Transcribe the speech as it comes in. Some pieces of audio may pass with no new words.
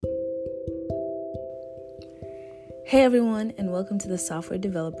Hey everyone, and welcome to the Software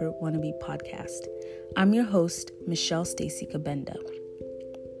Developer Wannabe podcast. I'm your host, Michelle Stacy Kabenda.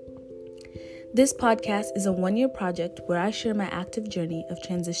 This podcast is a one-year project where I share my active journey of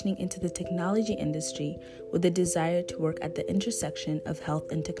transitioning into the technology industry with a desire to work at the intersection of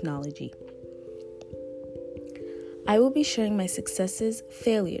health and technology. I will be sharing my successes,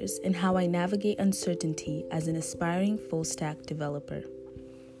 failures, and how I navigate uncertainty as an aspiring full-stack developer.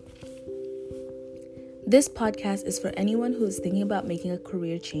 This podcast is for anyone who is thinking about making a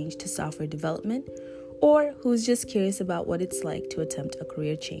career change to software development or who's just curious about what it's like to attempt a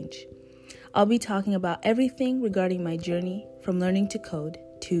career change. I'll be talking about everything regarding my journey from learning to code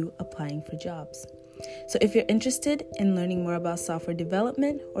to applying for jobs. So if you're interested in learning more about software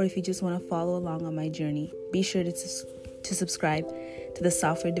development or if you just want to follow along on my journey, be sure to subscribe to the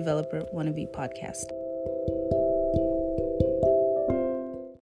Software Developer Wannabe podcast.